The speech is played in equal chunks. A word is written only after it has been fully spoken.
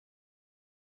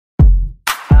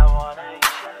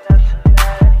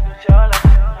New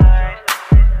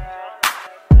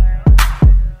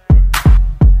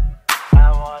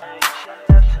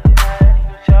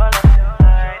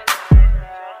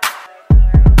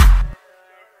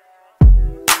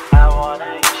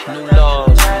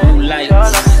laws, new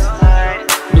lights,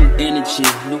 new energy,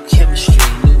 new chemistry,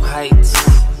 new heights.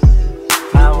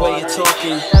 New way of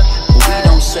talking, but we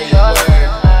don't say a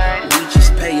word, we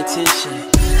just pay attention.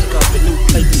 Pick up a new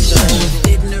plate to serve.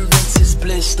 Ignorance is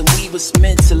bliss, and we was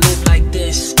meant to live like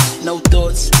this. No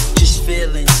thoughts, just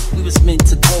feelings, we was meant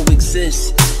to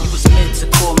coexist. You was meant to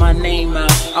call my name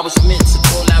out, I was meant to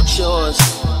call out yours.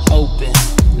 Open,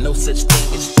 no such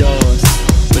thing as doors,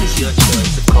 but it's your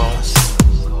choice of course.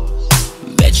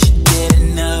 Bet you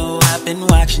didn't know I've been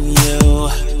watching you.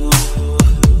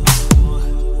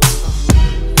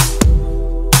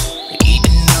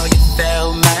 Even though you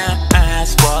felt my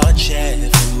eyes watch every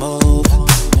move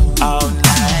all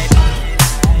night.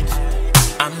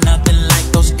 I'm nothing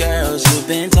like those girls you've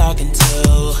been talking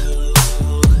to.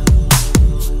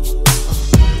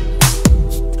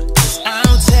 'Cause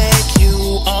I'll take you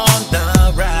on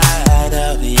the ride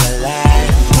of your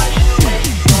life.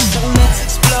 So let's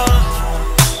explore.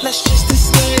 Let's just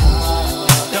escape,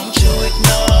 don't you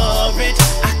ignore it.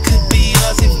 I could be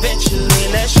yours eventually.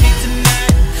 Let's treat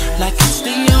tonight like it's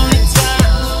the only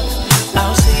time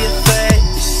I'll see your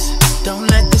face. Don't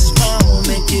let this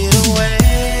moment get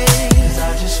away. 'Cause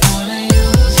I just wanna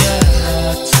use your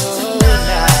love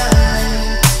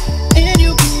tonight, and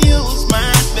you can use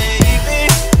mine, baby.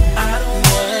 I don't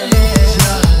wanna lose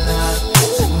your love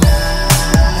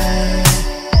tonight.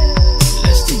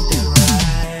 Let's take that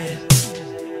ride.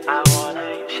 I wanna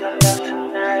use your love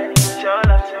tonight, use your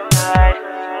love tonight.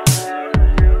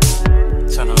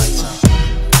 Turn the lights on.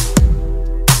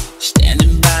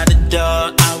 Standing by the door,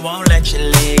 I won't let you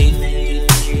leave.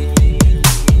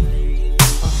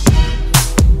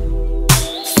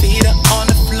 Feet are on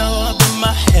the floor, but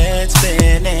my head's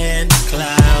been in the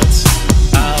clouds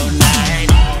all night.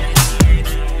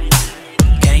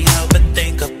 Can't help but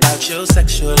think about you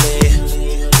sexually.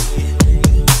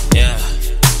 Yeah.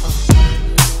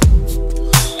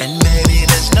 And maybe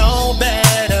there's no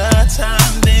better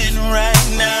time than right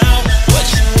now. What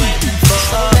you waiting for?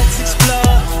 So let's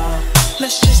explore,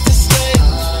 let's just escape.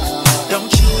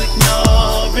 Don't you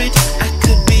ignore it, I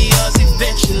could be yours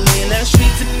eventually. Let's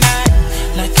treat tonight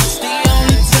like it's the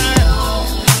only time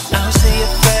I'll see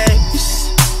your face.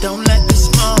 Don't let this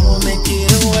moment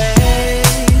get away.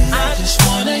 I just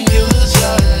wanna use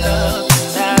your love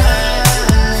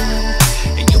tonight,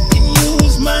 and you can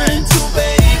use mine too,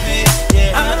 baby.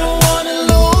 I don't wanna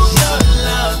lose your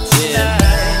love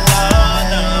tonight. No,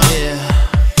 no. Yeah.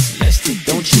 Let's do.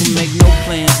 Don't you make no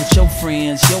plans with your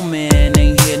friends. Your man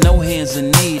ain't here, no hands are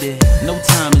needed. No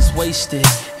time is wasted,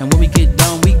 and when we get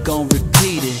done, we gon'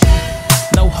 repeat it.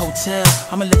 No hotel,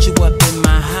 I'ma let you up in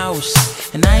my house.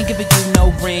 And I ain't giving you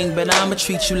no ring, but I'ma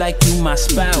treat you like you my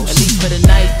spouse. At least for the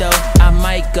night though, I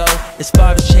might go as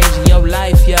far as changing your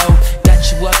life, yo. Got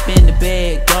you up in the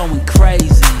bed, going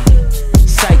crazy,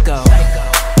 psycho.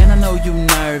 And I know you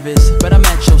nervous, but I'm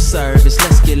at your service,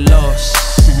 let's get lost.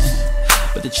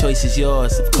 But the choice is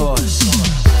yours, of course.